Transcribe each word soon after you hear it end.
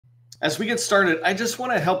As we get started, I just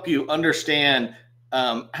want to help you understand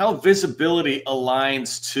how visibility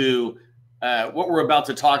aligns to what we're about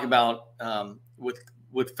to talk about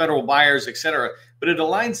with federal buyers, et cetera. But it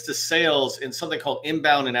aligns to sales in something called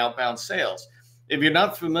inbound and outbound sales. If you're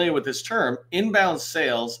not familiar with this term, inbound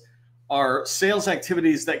sales are sales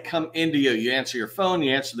activities that come into you. You answer your phone,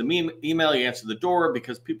 you answer the email, you answer the door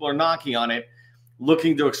because people are knocking on it,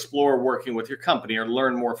 looking to explore working with your company or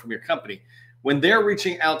learn more from your company. When they're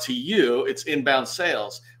reaching out to you, it's inbound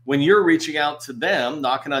sales. When you're reaching out to them,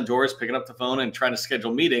 knocking on doors, picking up the phone and trying to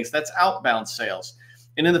schedule meetings, that's outbound sales.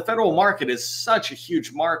 And in the federal market, it's such a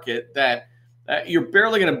huge market that you're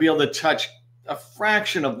barely going to be able to touch a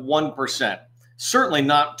fraction of 1%, certainly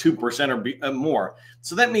not 2% or more.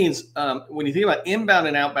 So that means when you think about inbound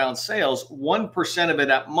and outbound sales, 1% of it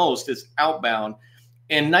at most is outbound,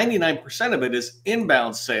 and 99% of it is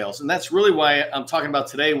inbound sales. And that's really why I'm talking about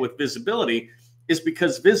today with visibility, is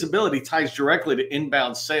because visibility ties directly to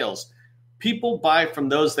inbound sales. People buy from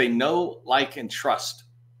those they know, like, and trust.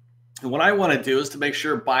 And what I want to do is to make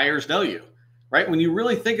sure buyers know you, right? When you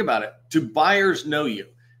really think about it, do buyers know you?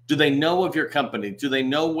 Do they know of your company? Do they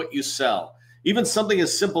know what you sell? Even something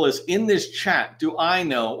as simple as in this chat, do I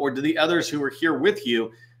know, or do the others who are here with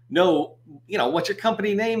you know, what your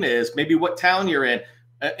company name is, maybe what town you're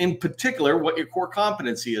in particular, what your core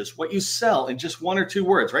competency is, what you sell in just one or two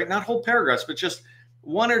words, right? Not whole paragraphs, but just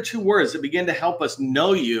one or two words that begin to help us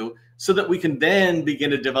know you so that we can then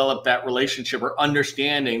begin to develop that relationship or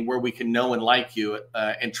understanding where we can know and like you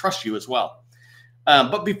and trust you as well.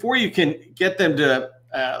 But before you can get them to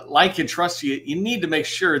like and trust you, you need to make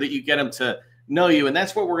sure that you get them to know you. And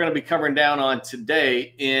that's what we're going to be covering down on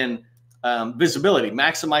today in visibility,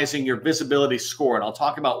 maximizing your visibility score. And I'll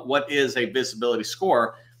talk about what is a visibility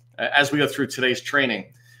score as we go through today's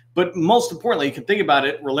training. But most importantly, you can think about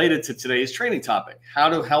it related to today's training topic, how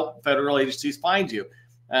to help federal agencies find you.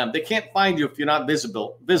 They can't find you if you're not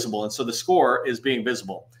visible. And so the score is being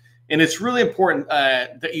visible. And it's really important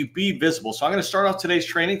that you be visible. So I'm going to start off today's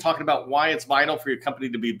training talking about why it's vital for your company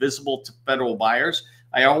to be visible to federal buyers.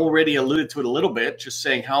 I already alluded to it a little bit, just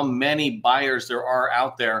saying how many buyers there are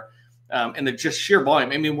out there and the just sheer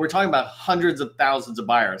volume. I mean, we're talking about hundreds of thousands of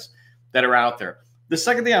buyers that are out there. The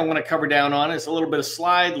second thing I want to cover down on is a little bit of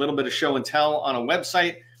slide, a little bit of show and tell on a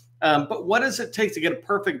website. But what does it take to get a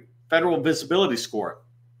perfect federal visibility score?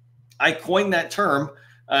 I coined that term,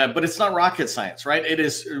 but it's not rocket science, right? It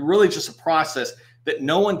is really just a process that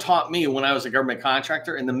no one taught me when I was a government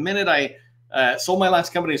contractor. And the minute I sold my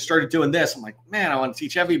last company and started doing this, I'm like, man, I want to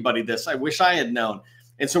teach everybody this. I wish I had known.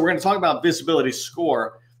 And so we're going to talk about visibility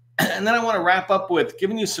score. And then I want to wrap up with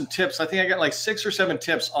giving you some tips. I think I got like 6 or 7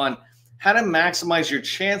 tips on how to maximize your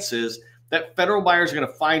chances that federal buyers are going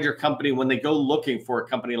to find your company when they go looking for a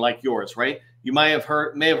company like yours, right? You may have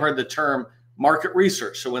heard the term market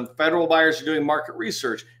research. So when federal buyers are doing market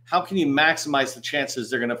research, how can you maximize the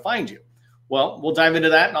chances they're going to find you? Well, we'll dive into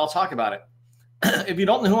that and I'll talk about it. If you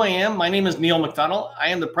don't know who I am, my name is Neil McDonnell. I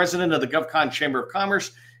am the president of the GovCon Chamber of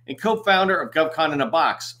Commerce and co-founder of GovCon in a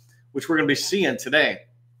Box, which we're going to be seeing today.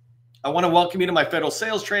 I want to welcome you to my federal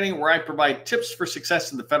sales training where I provide tips for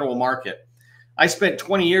success in the federal market. I spent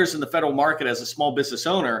 20 years in the federal market as a small business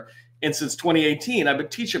owner, and since 2018, I've been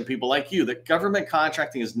teaching people like you that government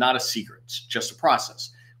contracting is not a secret, it's just a process.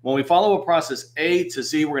 When we follow a process A to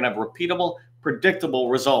Z, we're going to have repeatable, predictable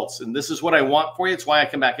results. And this is what I want for you. It's why I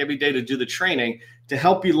come back every day to do the training to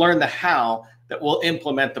help you learn the how that will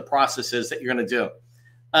implement the processes that you're going to do.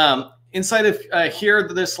 Inside of here,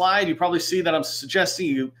 this slide, you probably see that I'm suggesting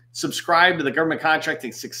you subscribe to the Government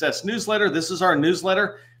Contracting Success newsletter. This is our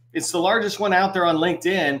newsletter. It's the largest one out there on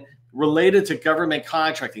LinkedIn related to government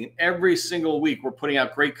contracting. Every single week, we're putting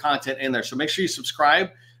out great content in there. So make sure you subscribe.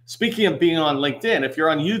 Speaking of being on LinkedIn, if you're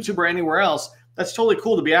on YouTube or anywhere else, that's totally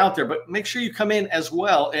cool to be out there. But make sure you come in as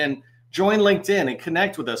well and join LinkedIn and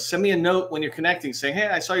connect with us. Send me a note when you're connecting saying, hey,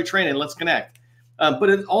 I saw your training. Let's connect. But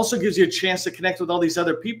it also gives you a chance to connect with all these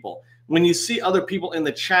other people. When you see other people in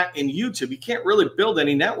the chat in YouTube, you can't really build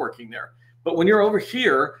any networking there. But when you're over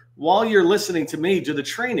here, while you're listening to me do the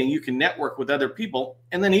training, you can network with other people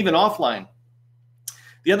and then even offline.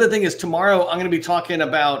 The other thing is tomorrow, I'm going to be talking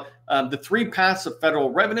about the 3 paths of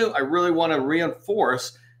federal revenue. I really want to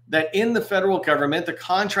reinforce that in the federal government, the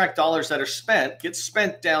contract dollars that are spent get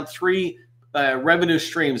spent down 3 revenue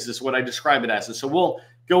streams is what I describe it as. And so we'll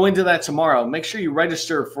go into that tomorrow. Make sure you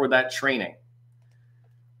register for that training.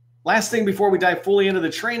 Last thing before we dive fully into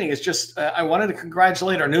the training is just I wanted to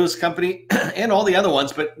congratulate our newest company and all the other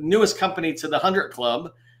ones, but newest company to the 100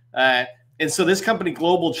 Club. And so this company,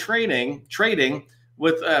 Global Trading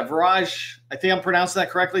with Viraj, I think I'm pronouncing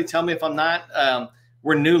that correctly. Tell me if I'm not.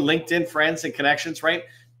 we're new LinkedIn friends and connections, right?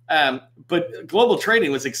 But global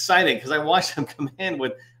trading was exciting because I watched them come in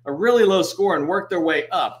with a really low score and work their way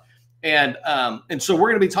up. And so we're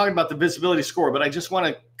going to be talking about the visibility score, but I just want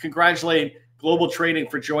to congratulate global trading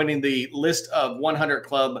for joining the list of 100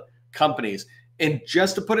 club companies. And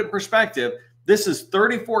just to put it in perspective, this is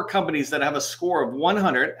 34 companies that have a score of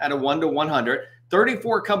 100 out of 1 to 100,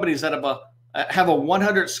 34 companies that have a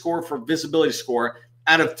 100 score for visibility score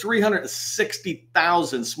out of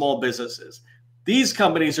 360,000 small businesses. These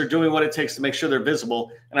companies are doing what it takes to make sure they're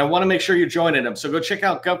visible, and I want to make sure you're joining them. So go check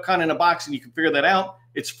out GovCon in a box, and you can figure that out.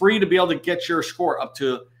 It's free to be able to get your score up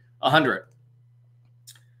to 100.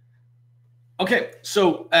 Okay,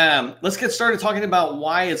 so let's get started talking about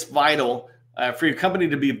why it's vital for your company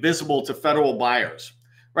to be visible to federal buyers,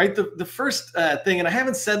 right? The first thing, and I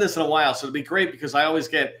haven't said this in a while, so it'd be great because I always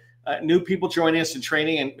get new people joining us in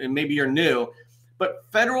training, and maybe you're new, but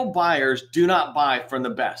federal buyers do not buy from the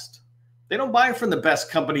best. They don't buy from the best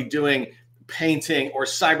company doing painting or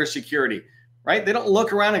cybersecurity, right? They don't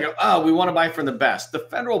look around and go, oh, we want to buy from the best. The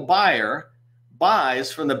federal buyer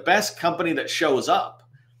buys from the best company that shows up.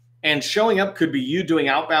 And showing up could be you doing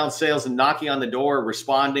outbound sales and knocking on the door,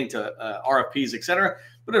 responding to RFPs, et cetera.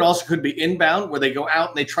 But it also could be inbound, where they go out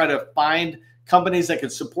and they try to find companies that can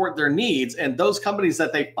support their needs. And those companies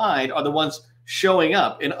that they find are the ones showing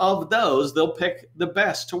up. And of those, they'll pick the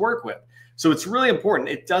best to work with. So it's really important.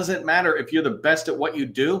 It doesn't matter if you're the best at what you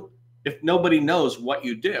do if nobody knows what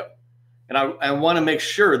you do. And I want to make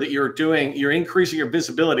sure that you're increasing your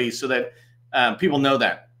visibility so that people know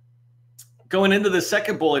that. Going into the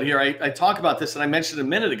second bullet here, I talk about this, and I mentioned a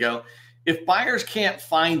minute ago. If buyers can't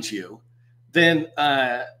find you, then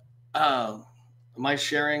am I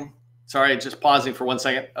sharing? Sorry, just pausing for 1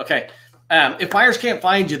 second. Okay. If buyers can't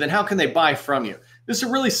find you, then how can they buy from you? This is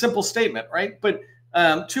a really simple statement, right? But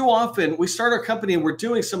too often we start our company and we're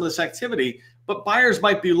doing some of this activity, but buyers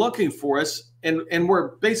might be looking for us, and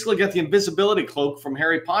we're basically got the invisibility cloak from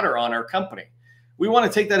Harry Potter on our company. We want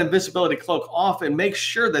to take that invisibility cloak off and make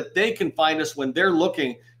sure that they can find us when they're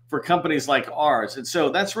looking for companies like ours. And so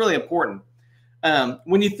that's really important.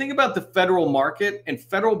 When you think about the federal market and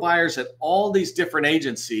federal buyers at all these different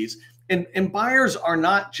agencies, and buyers are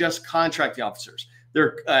not just contracting officers.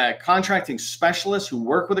 They're contracting specialists who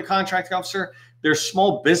work with a contracting officer. There's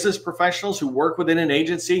small business professionals who work within an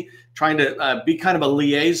agency trying to be kind of a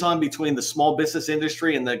liaison between the small business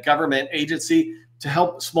industry and the government agency to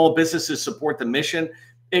help small businesses support the mission.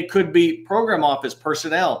 It could be program office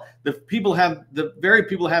personnel, the very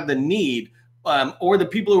people who have the need, or the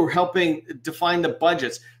people who are helping define the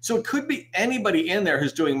budgets. So it could be anybody in there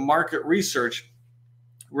who's doing market research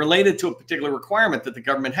related to a particular requirement that the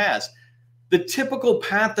government has. The typical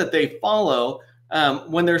path that they follow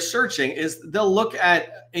when they're searching is they'll look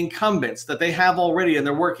at incumbents that they have already and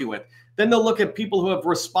they're working with. Then they'll look at people who have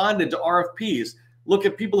responded to RFPs, look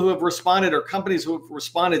at people who have responded, or companies who have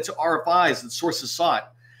responded to RFIs and sources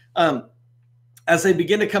sought. As they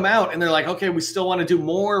begin to come out and they're like, okay, we still want to do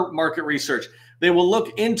more market research, they will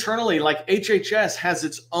look internally. Like HHS has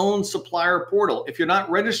its own supplier portal. If you're not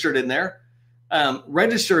registered in there,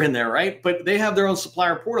 register in there, right? But they have their own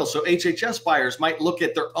supplier portal. So HHS buyers might look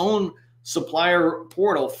at their own supplier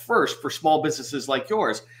portal first for small businesses like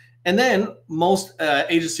yours. And then most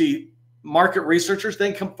agency market researchers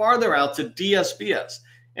then come farther out to DSBS.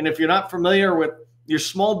 And if you're not familiar with your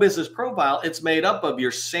small business profile, it's made up of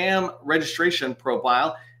your SAM registration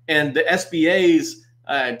profile and the SBA's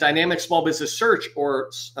dynamic small business search,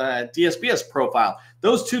 or DSBS profile.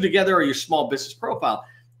 Those two together are your small business profile.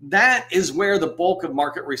 That is where the bulk of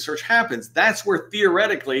market research happens. That's where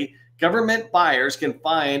theoretically government buyers can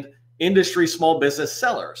find industry small business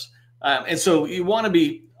sellers. And so you want to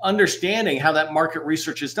be understanding how that market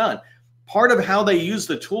research is done. Part of how they use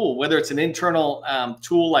the tool, whether it's an internal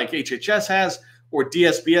tool like HHS has, or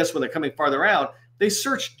DSBS when they're coming farther out, they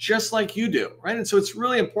search just like you do, right? And so it's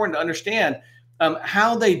really important to understand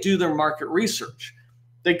how they do their market research.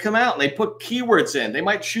 They come out and they put keywords in. They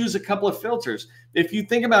might choose a couple of filters. If you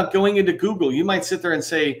think about going into Google, you might sit there and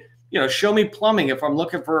say, show me plumbing if I'm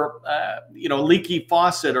looking for, leaky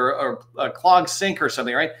faucet or a clogged sink or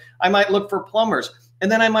something, right? I might look for plumbers,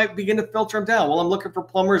 and then I might begin to filter them down. Well, I'm looking for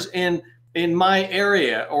plumbers in my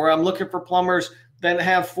area, or I'm looking for plumbers that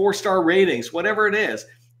have 4-star ratings, whatever it is.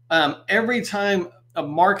 Every time a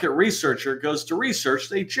market researcher goes to research,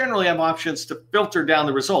 they generally have options to filter down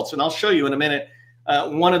the results. And I'll show you in a minute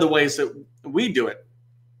one of the ways that we do it.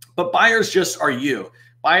 But buyers just are you.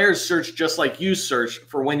 Buyers search just like you search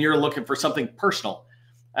for when you're looking for something personal.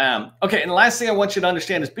 Okay, and the last thing I want you to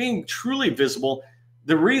understand is being truly visible.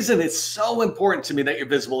 The reason it's so important to me that you're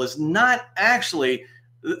visible is not actually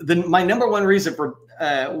my number one reason for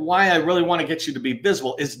why I really want to get you to be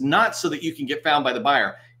visible is not so that you can get found by the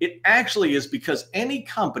buyer. It actually is because any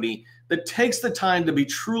company that takes the time to be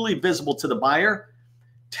truly visible to the buyer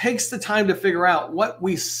takes the time to figure out what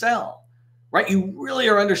we sell, right? You really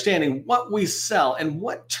are understanding what we sell and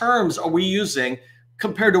what terms are we using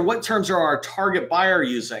compared to what terms are our target buyer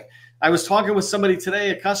using. I was talking with somebody today,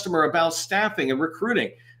 a customer, about staffing and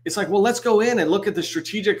recruiting. It's like, well, let's go in and look at the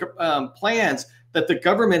strategic plans that the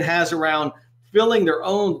government has around filling their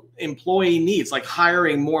own employee needs, like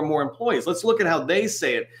hiring more and more employees. Let's look at how they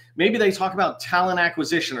say it. Maybe they talk about talent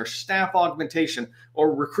acquisition or staff augmentation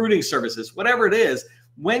or recruiting services, whatever it is.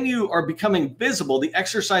 When you are becoming visible, the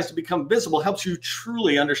exercise to become visible helps you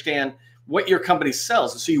truly understand what your company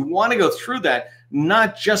sells. And so you want to go through that,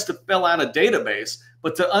 not just to fill out a database,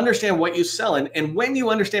 but to understand what you sell. And when you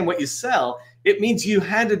understand what you sell, it means you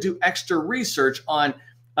had to do extra research on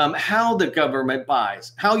how the government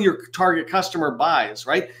buys, how your target customer buys,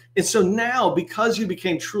 right? And so now, because you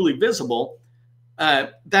became truly visible,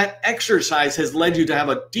 that exercise has led you to have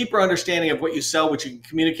a deeper understanding of what you sell, which you can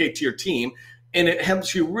communicate to your team. And it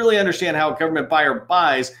helps you really understand how a government buyer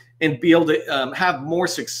buys and be able to have more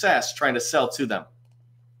success trying to sell to them.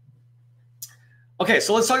 Okay,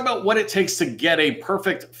 so let's talk about what it takes to get a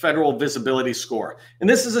perfect federal visibility score. And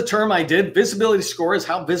this is a term I did. Visibility score is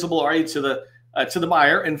how visible are you to the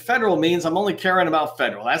buyer, and federal means I'm only caring about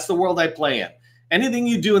federal. That's the world I play in. Anything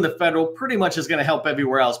you do in the federal pretty much is going to help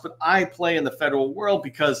everywhere else, but I play in the federal world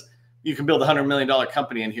because you can build a $100 million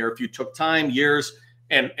company in here if you took time, years,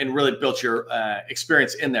 and really built your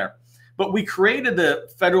experience in there. But we created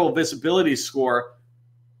the federal visibility score.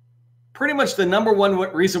 Pretty much the number one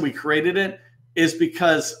reason we created it is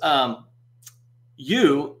because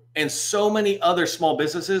you and so many other small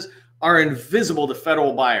businesses are invisible to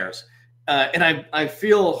federal buyers. And I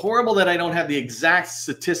feel horrible that I don't have the exact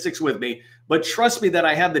statistics with me, but trust me that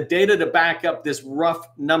I have the data to back up this rough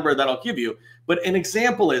number that I'll give you. But an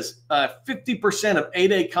example is 50% of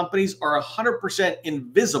 8A companies are 100%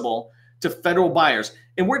 invisible to federal buyers.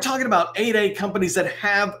 And we're talking about 8A companies that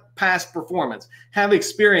have past performance, have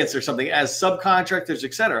experience or something as subcontractors,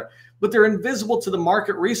 et cetera, but they're invisible to the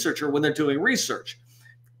market researcher when they're doing research.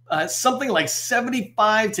 Something like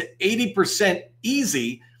 75 to 80%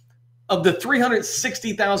 easy of the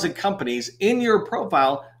 360,000 companies in your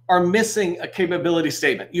profile are missing a capability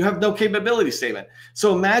statement. You have no capability statement.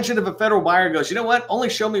 So imagine if a federal buyer goes, you know what, only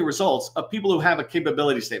show me results of people who have a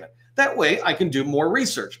capability statement. That way I can do more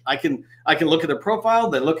research. I can look at their profile,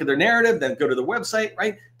 then look at their narrative, then go to the website,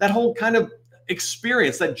 right? That whole kind of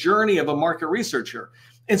experience, that journey of a market researcher.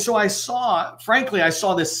 And so frankly, I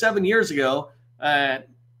saw this 7 years ago, I'm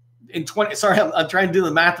trying to do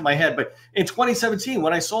the math in my head, but in 2017,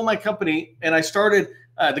 when I sold my company and I started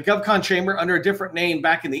the GovCon chamber under a different name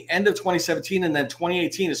back in the end of 2017, and then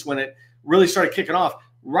 2018 is when it really started kicking off.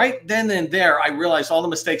 Right then and there, I realized all the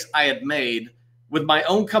mistakes I had made with my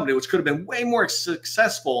own company, which could have been way more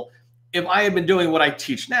successful if I had been doing what I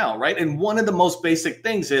teach now, right? And one of the most basic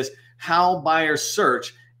things is how buyers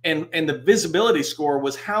search, and the visibility score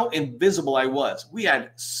was how invisible I was. We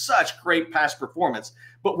had such great past performance,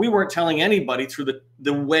 but we weren't telling anybody through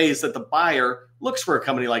the ways that the buyer looks for a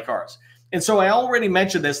company like ours. And so I already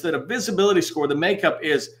mentioned this, that a visibility score, the makeup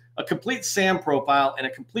is a complete SAM profile and a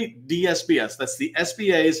complete DSBS. That's the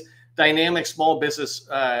SBA's Dynamic Small Business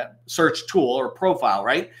Search Tool or profile,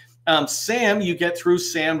 right? SAM you get through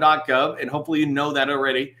sam.gov, and hopefully you know that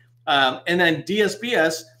already. And then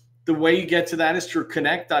DSBS, the way you get to that is through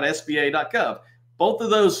connect.sba.gov. Both of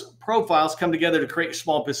those profiles come together to create your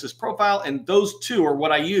small business profile, and those two are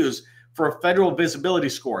what I use for a federal visibility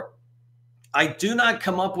score. I do not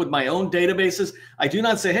come up with my own databases. I do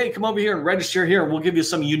not say, hey, come over here and register here and we'll give you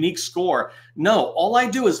some unique score. No, all I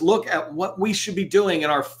do is look at what we should be doing in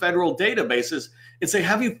our federal databases and say,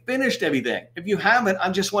 have you finished everything? If you haven't,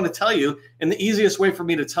 I just want to tell you, and the easiest way for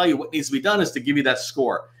me to tell you what needs to be done is to give you that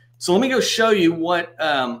score. So let me go show you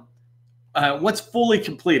what's fully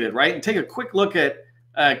completed, right? And take a quick look at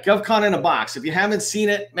GovCon in a box. If you haven't seen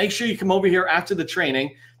it, make sure you come over here after the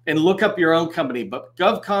training and look up your own company, but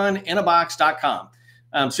govconinabox.com.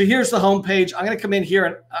 So here's the homepage. I'm going to come in here,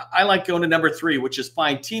 and I like going to number 3, which is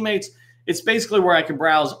Find Teammates. It's basically where I can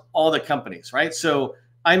browse all the companies, right? So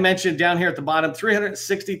I mentioned down here at the bottom,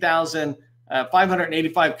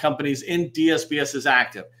 360,585 companies in DSBS is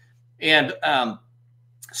active. And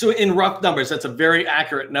so in rough numbers, that's a very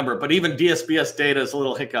accurate number, but even DSBS data is a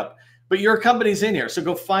little hiccup. But your company's in here, so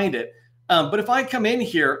go find it. But if I come in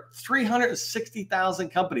here, 360,000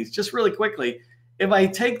 companies, just really quickly, if I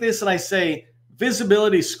take this and I say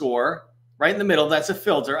visibility score, right in the middle, that's a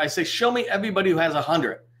filter. I say, show me everybody who has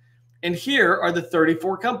 100. And here are the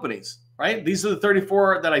 34 companies, right? These are the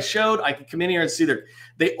 34 that I showed. I can come in here and see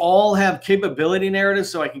they all have capability narratives,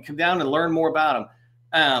 so I can come down and learn more about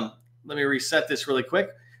them. Let me reset this really quick.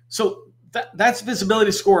 So that's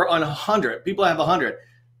visibility score on 100. People have 100.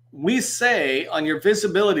 We say on your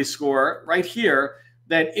visibility score right here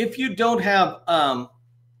that if you don't have,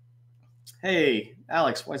 hey,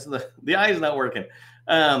 Alex, why is the eye is not working?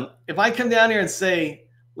 If I come down here and say,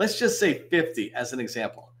 let's just say 50 as an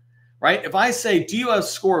example, right? If I say, do you have a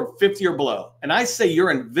score of 50 or below? And I say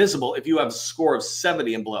you're invisible if you have a score of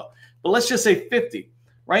 70 and below. But let's just say 50,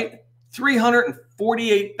 right?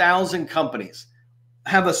 348,000 companies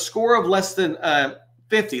have a score of less than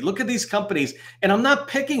 50. Look at these companies. And I'm not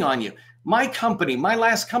picking on you. My company, my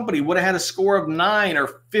last company would have had a score of 9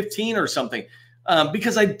 or 15 or something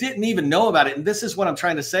because I didn't even know about it. And this is what I'm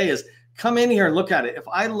trying to say is come in here and look at it. If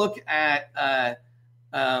I look at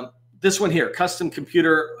this one here, custom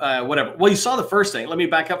computer, whatever. Well, you saw the first thing. Let me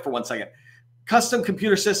back up for 1 second. Custom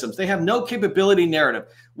computer systems. They have no capability narrative.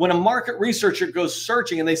 When a market researcher goes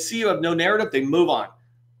searching and they see you have no narrative, they move on.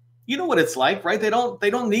 You know what it's like, right? They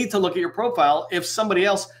don't need to look at your profile if somebody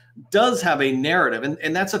else does have a narrative,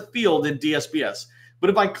 and that's a field in DSBS. But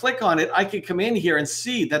if I click on it, I can come in here and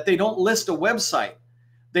see that they don't list a website.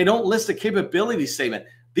 They don't list a capability statement.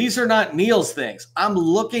 These are not Neil's things. I'm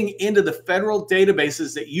looking into the federal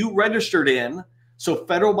databases that you registered in so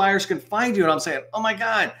federal buyers can find you. And I'm saying, oh my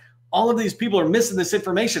God, all of these people are missing this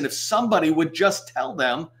information. If somebody would just tell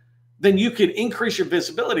them, then you could increase your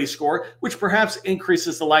visibility score, which perhaps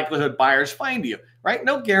increases the likelihood buyers find you, right?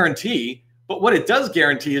 No guarantee, but what it does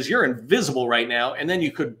guarantee is you're invisible right now, and then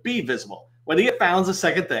you could be visible. Whether you get found is a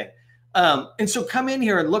second thing. And so come in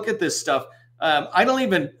here and look at this stuff. I don't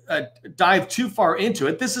even dive too far into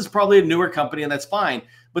it. This is probably a newer company, and that's fine.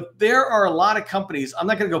 But there are a lot of companies. I'm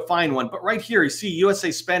not going to go find one, but right here, you see USA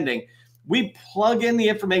Spending. We plug in the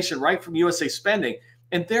information right from USA Spending.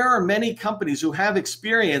 And there are many companies who have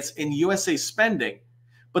experience in USA Spending,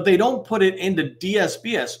 but they don't put it into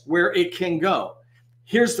DSBS where it can go.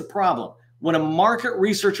 Here's the problem. When a market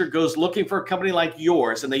researcher goes looking for a company like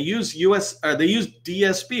yours and they use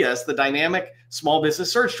DSBS, the Dynamic Small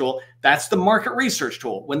Business Search Tool, that's the market research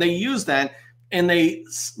tool. When they use that and they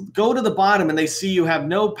go to the bottom and they see you have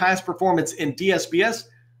no past performance in DSBS,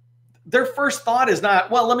 their first thought is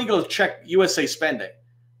not, well, let me go check USA Spending.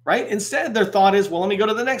 Right? Instead, their thought is, well, let me go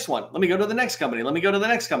to the next one. Let me go to the next company. Let me go to the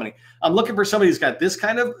next company. I'm looking for somebody who's got this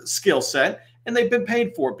kind of skill set and they've been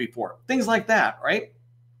paid for it before. Things like that, right?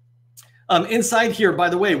 Inside here, by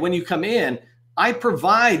the way, when you come in, I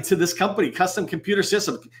provide to this company custom computer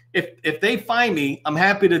systems. If they find me, I'm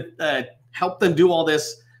happy to help them do all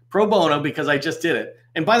this pro bono because I just did it.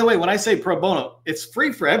 And by the way, when I say pro bono, it's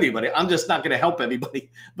free for everybody. I'm just not going to help everybody,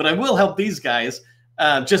 but I will help these guys.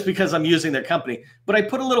 Just because I'm using their company. But I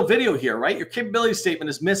put a little video here, right? Your capability statement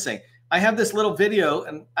is missing. I have this little video,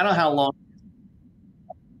 and I don't know how long,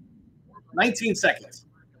 19 seconds,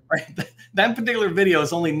 right? That particular video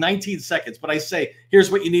is only 19 seconds, but I say, here's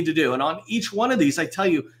what you need to do. And on each one of these, I tell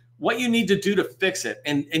you what you need to do to fix it.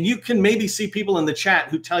 And you can maybe see people in the chat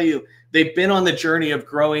who tell you they've been on the journey of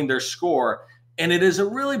growing their score. And it is a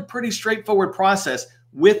really pretty straightforward process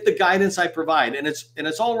with the guidance I provide. And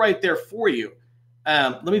it's all right there for you.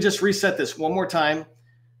 Let me just reset this one more time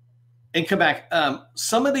and come back.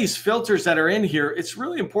 Some of these filters that are in here, it's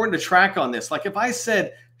really important to track on this. Like if I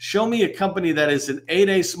said, show me a company that is an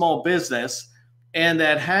 8A small business and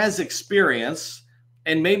that has experience,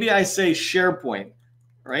 and maybe I say SharePoint,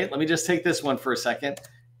 right? Let me just take this one for a second.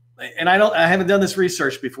 And I haven't done this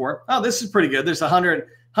research before. Oh, this is pretty good. There's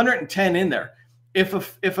 110 in there. If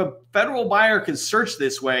a federal buyer can search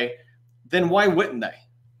this way, then why wouldn't they?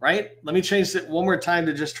 Right? Let me change it one more time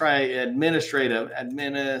to just try administrative.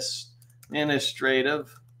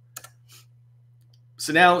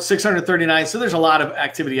 So now 639. So there's a lot of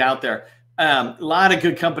activity out there. A lot of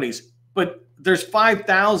good companies, but there's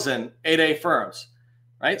 5,000 8A firms,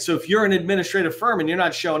 right? So if you're an administrative firm and you're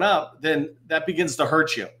not showing up, then that begins to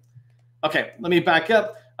hurt you. Okay, let me back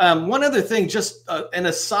up. One other thing, just an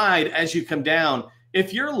aside as you come down,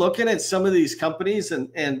 if you're looking at some of these companies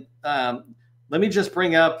and let me just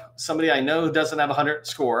bring up somebody I know who doesn't have a 100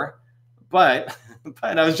 score, but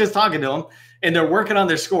I was just talking to them and they're working on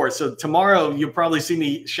their score. So tomorrow you'll probably see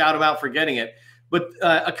me shout them out for getting it. But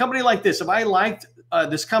a company like this, if I liked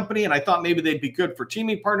this company and I thought maybe they'd be good for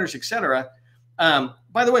teaming partners, etc.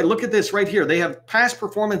 By the way, look at this right here. They have past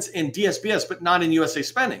performance in DSBS, but not in USA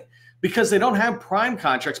Spending because they don't have prime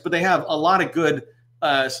contracts, but they have a lot of good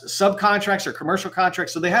subcontracts or commercial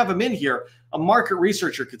contracts. So they have them in here. A market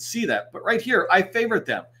researcher could see that. But right here, I favorite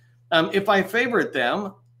them. If I favorite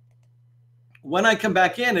them, when I come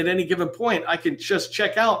back in at any given point, I can just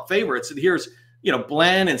check out favorites. And here's,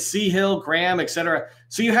 Bland and Seahill, Graham, etc.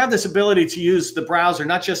 So you have this ability to use the browser,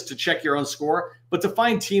 not just to check your own score, but to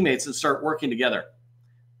find teammates and start working together.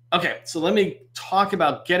 Okay, so let me talk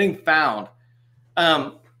about getting found.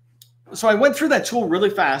 So I went through that tool really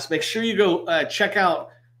fast. Make sure you go check out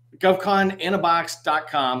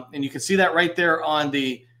GovCon.inabox.com, and you can see that right there on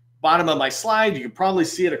the bottom of my slide. You can probably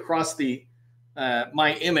see it across the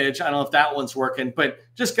my image. I don't know if that one's working, but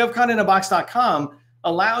just GovCon.inabox.com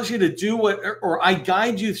allows you to do or I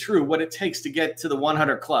guide you through what it takes to get to the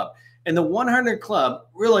 100 Club. And the 100 Club,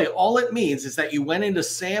 really all it means is that you went into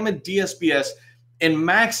SAM and DSBS and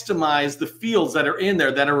maximize the fields that are in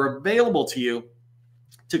there that are available to you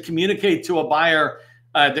to communicate to a buyer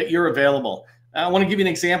that you're available. I want to give you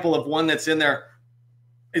an example of one that's in there.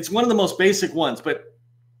 It's one of the most basic ones, but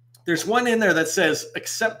there's one in there that says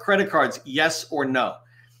accept credit cards, yes or no.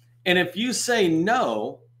 And if you say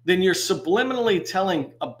no, then you're subliminally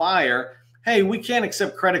telling a buyer, hey, we can't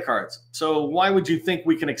accept credit cards. So why would you think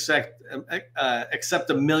we can accept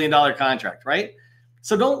 $1 million contract, right?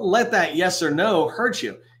 So don't let that yes or no hurt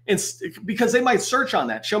you. It's because they might search on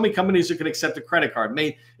that. Show me companies who can accept a credit card.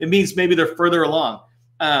 It means maybe they're further along.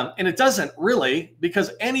 And it doesn't really,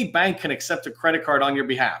 because any bank can accept a credit card on your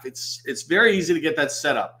behalf. It's very easy to get that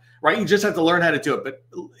set up, right? You just have to learn how to do it. But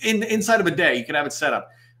inside of a day, you can have it set up.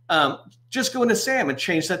 Just go into SAM and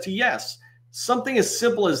change that to yes. Something as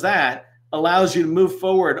simple as that allows you to move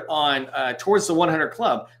forward on towards the 100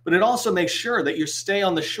 Club, but it also makes sure that you stay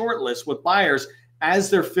on the short list with buyers as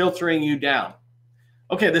they're filtering you down.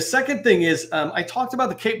 Okay, the second thing is I talked about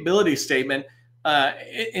the capability statement.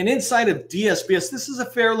 And inside of DSBS, this is a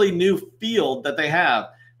fairly new field that they have,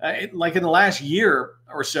 like in the last year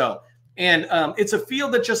or so. And it's a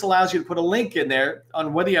field that just allows you to put a link in there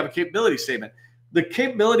on whether you have a capability statement. The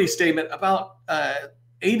capability statement, about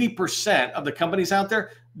 80% of the companies out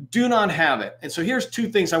there do not have it. And so here's two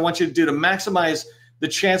things I want you to do to maximize the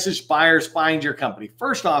chances buyers find your company.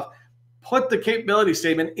 First off, put the capability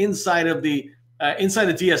statement inside of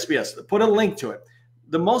DSBS. Put a link to it.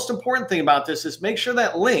 The most important thing about this is make sure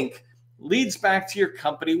that link leads back to your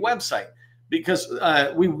company website, because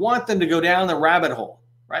we want them to go down the rabbit hole,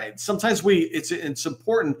 right? Sometimes it's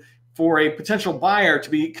important for a potential buyer to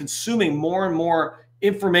be consuming more and more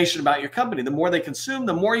information about your company. The more they consume,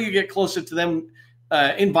 the more you get closer to them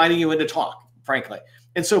inviting you in to talk, frankly.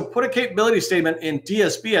 And so put a capability statement in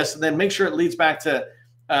DSBS and then make sure it leads back to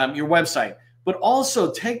your website. But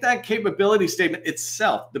also take that capability statement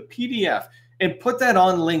itself, the PDF, and put that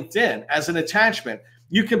on LinkedIn as an attachment.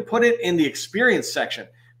 You can put it in the experience section.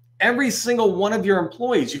 Every single one of your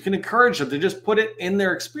employees, you can encourage them to just put it in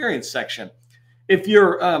their experience section. If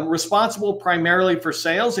you're responsible primarily for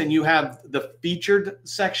sales and you have the featured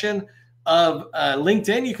section of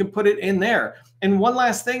LinkedIn, you can put it in there. And one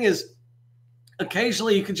last thing is,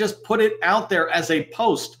 occasionally you can just put it out there as a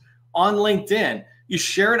post on LinkedIn. You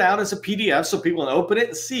share it out as a PDF so people can open it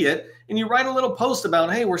and see it. And you write a little post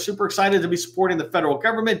about, hey, we're super excited to be supporting the federal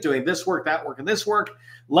government, doing this work, that work, and this work.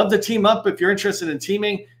 Love to team up if you're interested in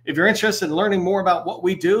teaming. If you're interested in learning more about what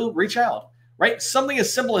we do, reach out, right? Something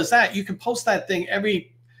as simple as that. You can post that thing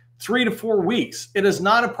every 3 to 4 weeks. It is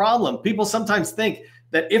not a problem. People sometimes think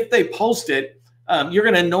that if they post it, you're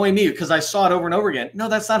going to annoy me because I saw it over and over again. No,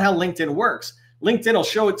 that's not how LinkedIn works. LinkedIn will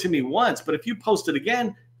show it to me once, but if you post it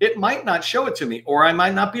again, it might not show it to me, or I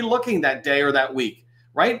might not be looking that day or that week,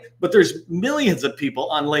 right? But there's millions of people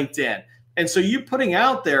on LinkedIn. And so you putting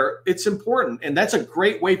out there, it's important. And that's a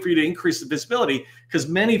great way for you to increase the visibility, because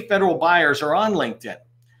many federal buyers are on LinkedIn.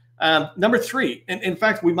 Number 3, and in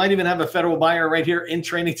fact, we might even have a federal buyer right here in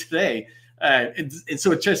training today. And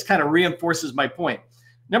so it just kind of reinforces my point.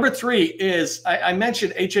 Number 3 is, I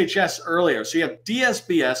mentioned HHS earlier. So you have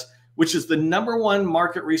DSBS, which is the #1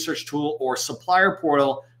 market research tool or supplier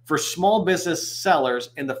portal for small business sellers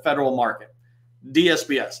in the federal market,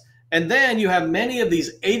 DSBS. And then you have many of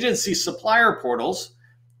these agency supplier portals,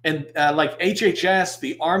 and like HHS,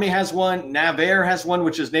 the Army has one, NAVAIR has one,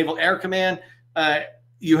 which is Naval Air Command.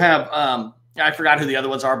 You have, I forgot who the other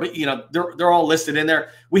ones are, but they're all listed in there.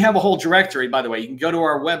 We have a whole directory, by the way. You can go to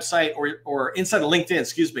our website or inside of LinkedIn,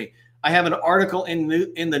 excuse me. I have an article in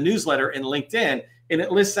the newsletter in LinkedIn, and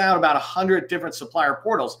it lists out about 100 different supplier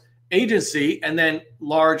portals, agency, and then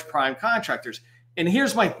large prime contractors. And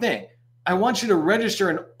here's my thing. I want you to register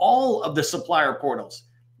in all of the supplier portals.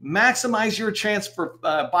 Maximize your chance for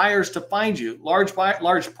buyers to find you, large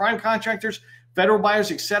prime contractors, federal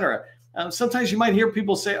buyers, etc. Sometimes you might hear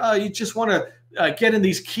people say, oh, you just want to get in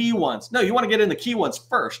these key ones. No, you want to get in the key ones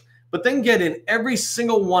first, but then get in every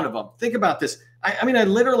single one of them. Think about this. I mean, I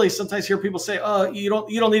literally sometimes hear people say, oh, you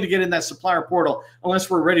don't need to get in that supplier portal unless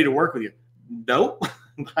we're ready to work with you. Nope.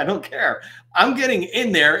 I don't care. I'm getting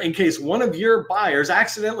in there in case one of your buyers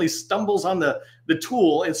accidentally stumbles on the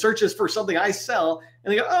tool and searches for something I sell,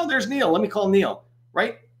 and they go, oh, there's Neil. Let me call Neil,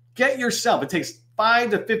 right? Get yourself. It takes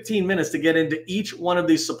 5 to 15 minutes to get into each one of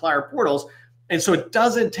these supplier portals. And so it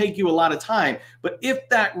doesn't take you a lot of time. But if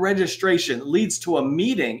that registration leads to a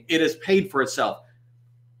meeting, it has paid for itself.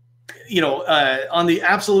 You know, on the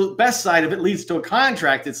absolute best side, if it leads to a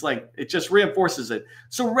contract, it's like it just reinforces it.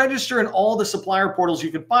 So register in all the supplier portals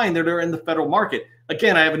you can find that are in the federal market.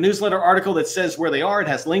 Again, I have a newsletter article that says where they are. It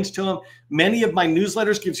has links to them. Many of my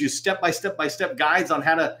newsletters gives you step-by-step guides on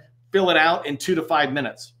how to fill it out in 2 to 5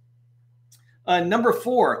 minutes. Number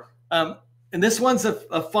 4, and this one's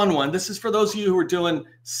a fun one. This is for those of you who are doing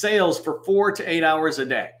sales for 4 to 8 hours a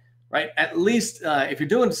day. Right? At least if you're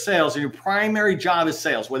doing sales and your primary job is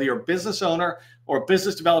sales, whether you're a business owner or a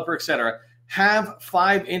business developer, et cetera, have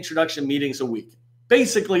 5 introduction meetings a week.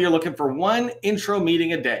 Basically, you're looking for 1 intro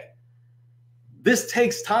meeting a day. This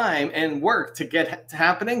takes time and work to get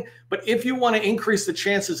happening. But if you want to increase the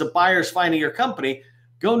chances of buyers finding your company,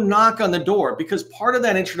 go knock on the door, because part of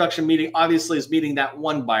that introduction meeting obviously is meeting that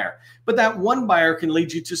one buyer. But that one buyer can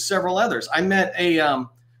lead you to several others. I met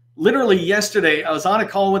literally yesterday, I was on a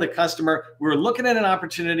call with a customer. We were looking at an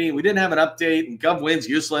opportunity. We didn't have an update, and GovWin's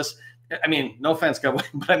useless. I mean, no offense, GovWin,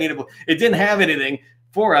 but I mean, it didn't have anything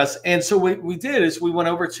for us. And so what we did is we went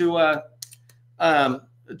over to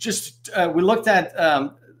we looked at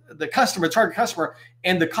the customer, target customer,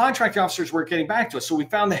 and the contracting officers weren't getting back to us. So we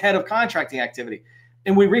found the head of contracting activity,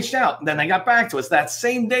 and we reached out. And then they got back to us. That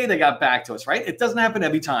same day they got back to us, right? It doesn't happen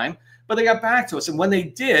every time, but they got back to us. And when they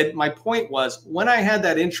did, my point was, when I had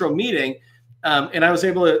that intro meeting and I was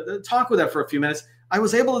able to talk with them for a few minutes, I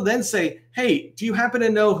was able to then say, hey, do you happen to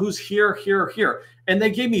know who's here, here, here? And they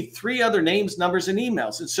gave me 3 other names, numbers, and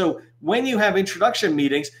emails. And so when you have introduction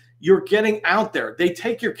meetings, you're getting out there. They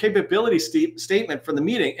take your capability statement from the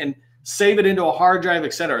meeting and save it into a hard drive,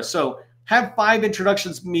 et cetera. So have 5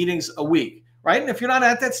 introductions meetings a week, right? And if you're not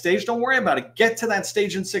at that stage, don't worry about it. Get to that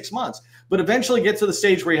stage in 6 months. But eventually get to the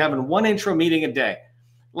stage where you're having 1 intro meeting a day.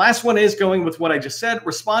 Last one is going with what I just said,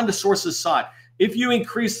 respond to sources sought. If you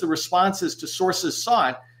increase the responses to sources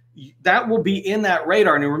sought, that will be in that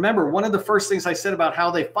radar. And remember, one of the first things I said about how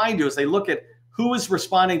they find you is they look at who is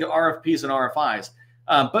responding to RFPs and RFIs.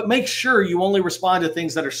 But make sure you only respond to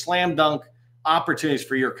things that are slam dunk opportunities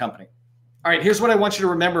for your company. All right, here's what I want you to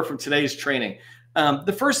remember from today's training.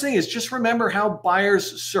 The first thing is just remember how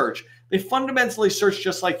buyers search. They fundamentally search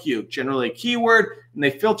just like you, generally a keyword, and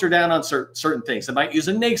they filter down on certain things. They might use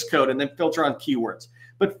a NAICS code and then filter on keywords.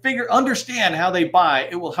 But understand how they buy.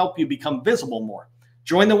 It will help you become visible more.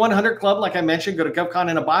 Join the 100 Club, like I mentioned. Go to GovCon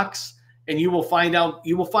in a box, and you will find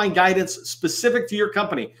guidance specific to your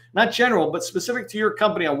company, not general, but specific to your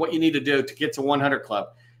company on what you need to do to get to 100 Club.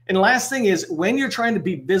 And the last thing is, when you're trying to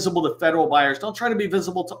be visible to federal buyers, don't try to be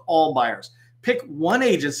visible to all buyers. Pick one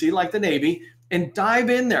agency like the Navy and dive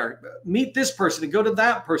in there. Meet this person and go to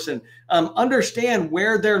that person. Understand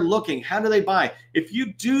where they're looking. How do they buy? If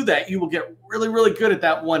you do that, you will get really, really good at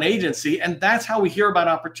that one agency. And that's how we hear about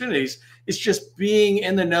opportunities. It's just being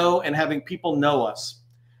in the know and having people know us.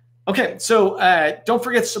 Okay, so don't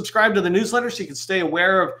forget to subscribe to the newsletter so you can stay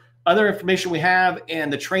aware of other information we have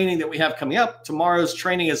and the training that we have coming up. Tomorrow's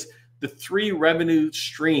training is the 3 revenue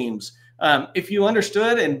streams. If you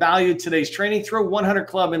understood and valued today's training, throw 100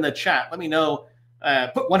 Club in the chat. Let me know.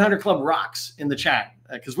 Put 100 Club rocks in the chat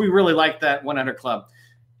because we really like that 100 Club.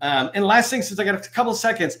 And last thing, since I got a couple of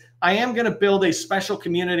seconds, I am going to build a special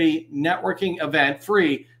community networking event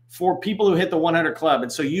free for people who hit the 100 Club.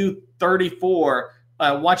 And so you 34,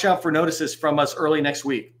 watch out for notices from us early next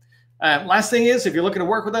week. Last thing is, if you're looking to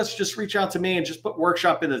work with us, just reach out to me and just put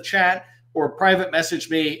workshop in the chat or private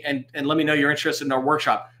message me and let me know you're interested in our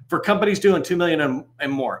workshop for companies doing 2 million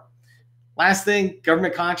and more. Last thing,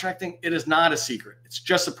 government contracting, it is not a secret. It's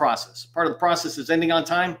just a process. Part of the process is ending on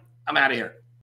time. I'm out of here.